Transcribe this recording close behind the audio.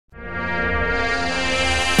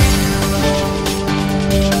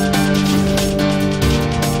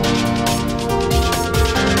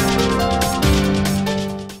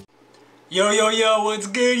What's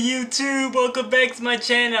good, YouTube? Welcome back to my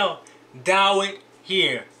channel. Dawit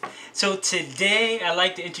here. So today I'd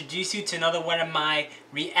like to introduce you to another one of my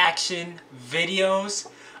reaction videos.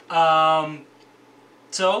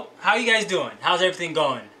 So how you guys doing? How's everything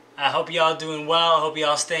going? I hope y'all doing well. I hope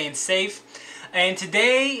y'all staying safe. And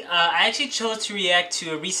today I actually chose to react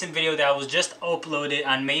to a recent video that was just uploaded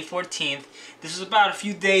on May 14th. This was about a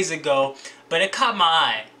few days ago, but it caught my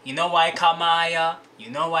eye. You know why it caught my eye, y'all? You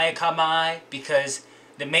know why it caught my eye? Because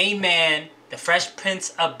the main man, the Fresh Prince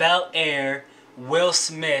of Bel-Air, Will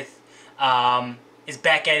Smith, is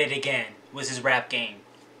back at it again with his rap game.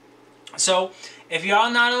 So, if y'all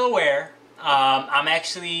not aware,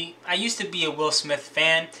 I used to be a Will Smith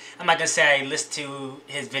fan. I'm not gonna say I listened to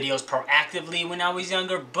his videos proactively when I was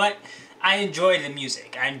younger, but I enjoyed the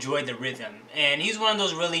music. I enjoyed the rhythm. And he's one of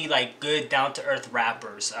those really like good down-to-earth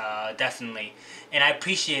rappers, definitely. And I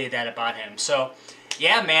appreciated that about him. So,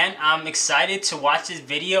 yeah, man, I'm excited to watch this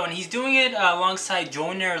video. And he's doing it alongside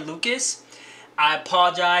Joyner Lucas. I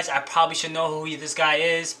apologize. I probably should know who this guy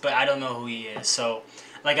is, but I don't know who he is. So,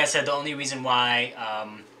 like I said, the only reason why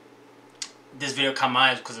this video caught my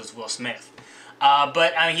eye is because it's Will Smith.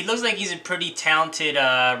 But I mean, he looks like he's a pretty talented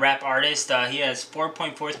rap artist. He has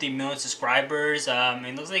 4.43 million subscribers.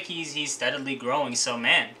 It looks like he's steadily growing. So,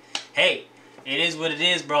 man, hey, it is what it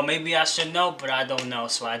is, bro. Maybe I should know, but I don't know,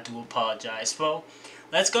 so I do apologize. So,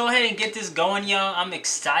 let's go ahead and get this going, y'all. I'm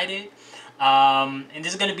excited. And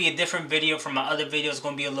this is going to be a different video from my other videos. It's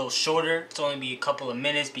going to be a little shorter. It's only be a couple of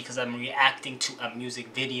minutes because I'm reacting to a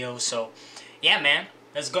music video. So, yeah, man,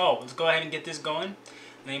 let's go. Let's go ahead and get this going.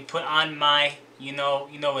 Let me put on my, you know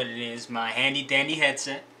what it is, my handy dandy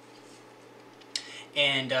headset.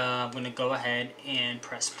 And I'm going to go ahead and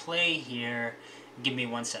press play here. Give me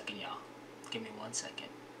 1 second, y'all. Give me 1 second.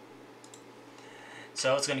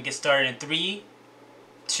 So it's going to get started in 3,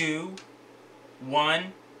 2,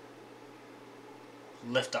 1.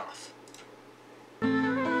 Lift off.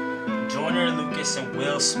 Joyner Lucas and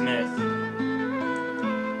Will Smith.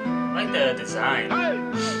 I like the design. Alright,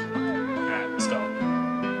 let's go.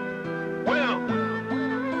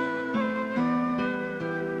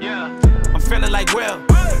 I'm feeling like Will.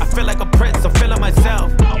 I feel like a prince. I'm feeling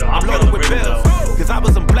myself. I'm loaded with bills. Cause I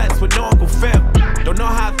wasn't blessed with no Uncle Phil. Don't know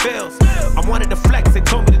how it feels. I wanted to flex. They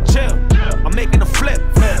told me to chill. I'm making a flip.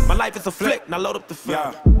 My life is a flick. Now load up the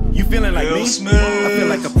film. You feeling like Will me? Smith. I feel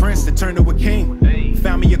like a prince that turned to a king.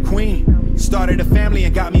 Found me a queen. Started a family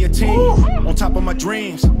and got me a team. On top of my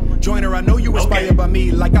dreams. Joyner, I know you inspired by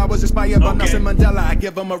me, like I was inspired by Nelson Mandela. I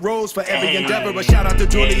give him a rose for every endeavor. A shout out to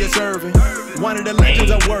Julius Erving, one of the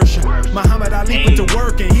legends of worship. Muhammad Ali put to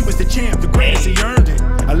work and he was the champ, the greatest, he earned it.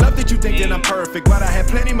 I love that you think that I'm perfect, but I had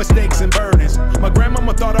plenty mistakes and burdens. My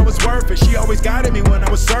grandmama thought I was worth it. She always guided me when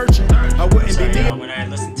I was searching. I wouldn't be me. When I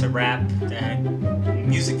listen to rap, that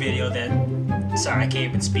music video that, sorry, I can't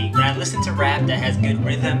even speak. When I listen to rap that has good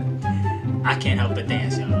rhythm, I can't help but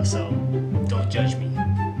dance, y'all. So don't judge me.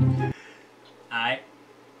 Alright.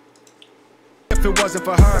 If it wasn't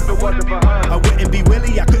for her, I wouldn't be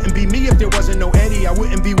Willie. I couldn't be me if there wasn't no Eddie. I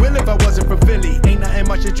wouldn't be Will if I wasn't from Philly. Ain't nothing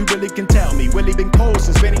much that you really can tell me. Willie been cold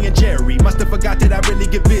since Benny and Jerry. Must've forgot that I really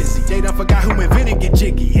get busy. They done forgot who invented Get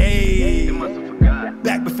Jiggy. Hey,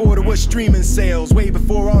 back before there was streaming sales, way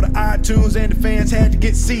before all the iTunes and the fans had to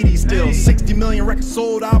get CDs still. 60 million records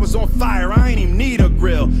sold, I was on fire, I ain't even need a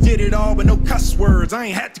grill. Did it all with no cuss words, I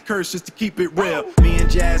ain't had to curse just to keep it real. Me and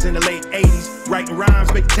Jazz in the late 80s, writing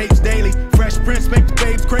rhymes, making tapes daily. Fresh Prince make the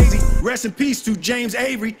babes crazy. Rest in peace to James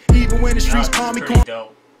Avery, even when the streets call me corn.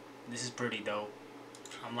 This is pretty dope.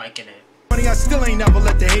 I'm liking it. I still ain't never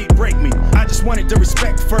let the hate break me. I just wanted the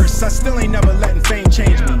respect first. I still ain't never letting fame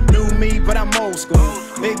change me. New me, but I'm old school.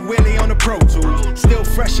 Big Willie on the Pro Tools. Still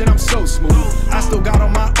fresh and I'm so smooth. I still got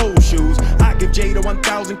on my old shoes. I give Jada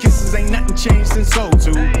 1,000 kisses. Ain't nothing changed since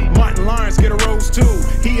 '02. Martin Lawrence get a rose too.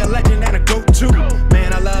 He a legend and a goat too.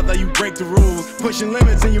 Man, I love how you break the rules. Pushing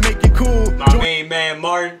limits and you make it cool. My main man,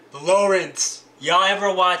 Martin Lawrence. Y'all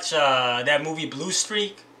ever watch that movie Blue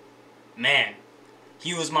Streak? Man,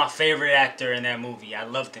 he was my favorite actor in that movie. I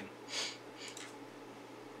loved him.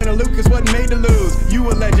 Lucas wasn't made to lose. You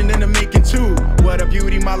a legend in the making too. What a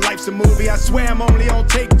beauty, my life's a movie. I swear I'm only on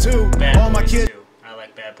take 2. All my kids. I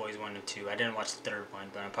like Bad Boys 1 and 2. I didn't watch the third one,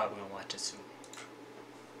 but I'm probably gonna watch it soon.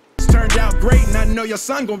 Turned out great, and I know your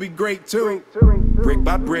son gonna be great too. Brick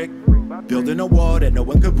by brick, building a wall that no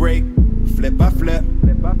one could break. flip by flip.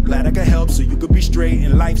 Glad I could help so you could be straight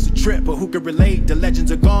and life's a trip. But who could relate? The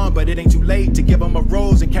legends are gone, but it ain't too late to give them a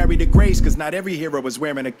rose and carry the grace, cause not every hero is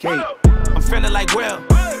wearing a cape. I'm feeling like Will,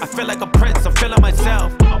 I feel like a prince, I'm feeling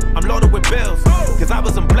myself. I'm loaded with bills, cause I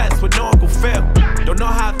wasn't blessed with no Uncle Phil. Don't know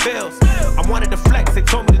how it feels, I wanted to flex, they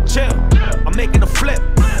told me to chill. I'm making a flip,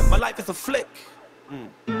 my life is a flick.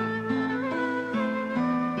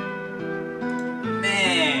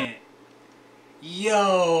 Man,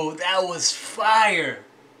 yo, that was fire.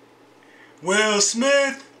 Will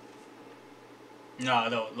Smith.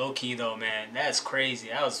 No, low key though, man, that's crazy.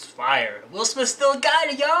 That was fire. Will Smith still got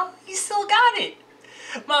it, y'all. He still got it.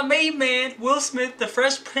 My main man, Will Smith, the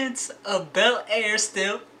Fresh Prince of Bel-Air,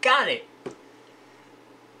 still got it.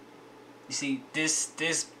 You see, this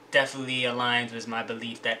definitely aligns with my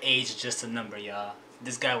belief that age is just a number, y'all.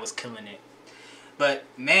 This guy was killing it. But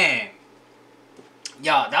man,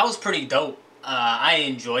 y'all, that was pretty dope. I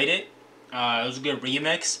enjoyed it. It was a good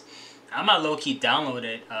remix. I might low-key download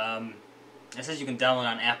it. It says you can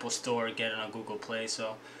download on Apple Store or get it on Google Play.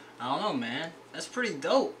 So, I don't know, man. That's pretty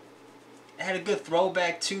dope. It had a good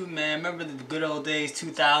throwback too, man. Remember the good old days,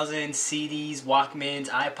 2000s, CDs, Walkmans,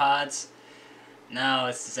 iPods. Now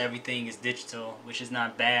it's just everything is digital, which is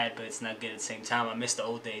not bad, but it's not good at the same time. I miss the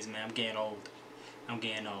old days, man. I'm getting old.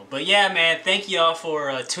 But yeah, man, thank y'all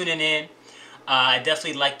for tuning in. I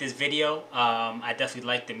definitely like this video. I definitely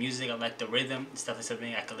like the music. I like the rhythm. It's definitely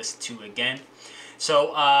something I could listen to again.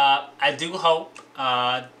 So I do hope,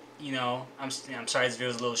 you know, I'm sorry this video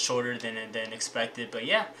was a little shorter than expected, but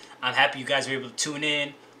yeah, I'm happy you guys were able to tune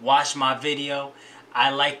in, watch my video.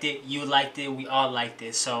 I liked it, you liked it, we all liked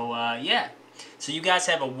it. So yeah, so you guys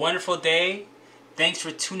have a wonderful day. Thanks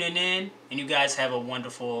for tuning in, and you guys have a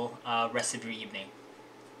wonderful rest of your evening.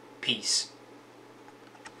 Peace.